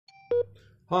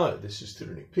Hi, this is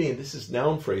Tutor P, and this is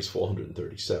noun phrase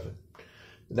 437.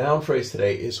 The noun phrase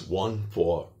today is one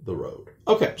for the road.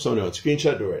 Okay, so no,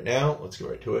 screenshot, do it right now. Let's get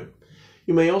right to it.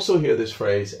 You may also hear this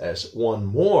phrase as one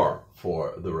more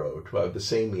for the road to have the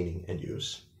same meaning and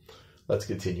use. Let's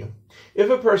continue. If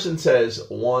a person says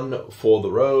one for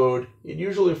the road, it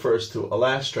usually refers to a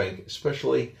last drink,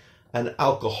 especially an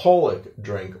alcoholic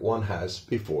drink one has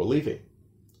before leaving.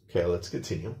 Okay, let's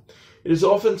continue. It is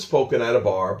often spoken at a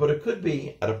bar, but it could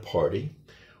be at a party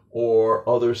or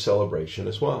other celebration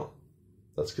as well.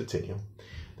 Let's continue.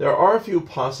 There are a few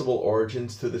possible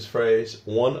origins to this phrase.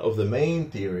 One of the main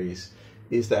theories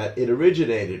is that it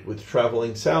originated with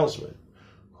traveling salesmen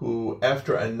who,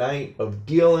 after a night of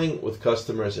dealing with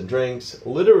customers and drinks,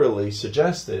 literally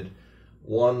suggested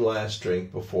one last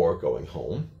drink before going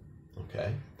home.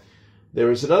 Okay. There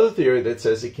is another theory that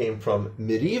says it came from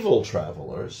medieval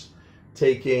travelers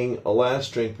taking a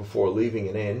last drink before leaving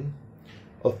an inn.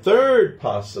 A third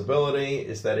possibility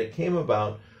is that it came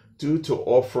about due to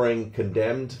offering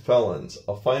condemned felons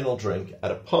a final drink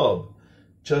at a pub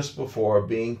just before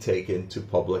being taken to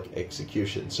public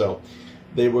execution. So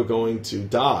they were going to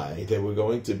die. They were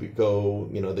going to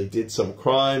they did some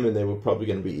crime and they were probably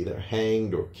going to be either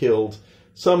hanged or killed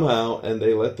somehow, and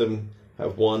they let them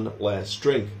have one last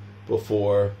drink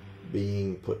before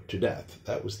being put to death.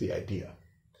 That was the idea.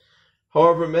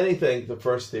 However, many think the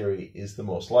first theory is the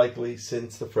most likely,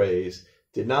 since the phrase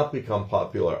did not become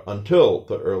popular until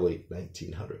the early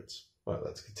 1900s. All right,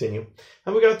 let's continue.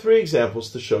 And we got 3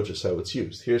 examples to show just how it's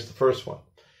used. Here's the first one.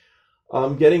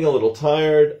 I'm getting a little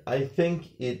tired. I think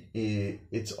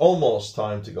it's almost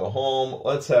time to go home.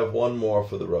 Let's have one more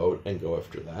for the road and go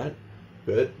after that.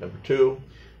 Good. Number 2.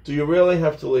 Do you really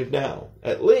have to leave now?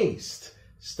 At least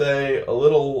stay a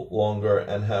little longer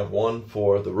and have one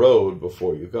for the road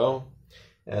before you go.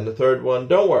 And the third one,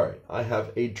 don't worry, I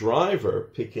have a driver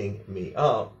picking me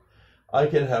up. I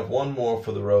can have one more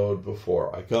for the road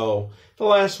before I go. The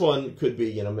last one could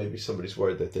be, maybe somebody's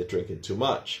worried that they're drinking too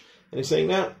much. And he's saying,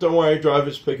 nah, don't worry,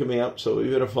 driver's picking me up, so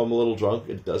even if I'm a little drunk,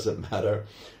 it doesn't matter.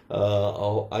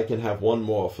 I can have one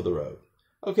more for the road.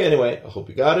 Okay, anyway, I hope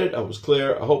you got it. I was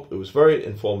clear. I hope it was very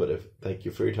informative. Thank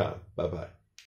you for your time. Bye-bye.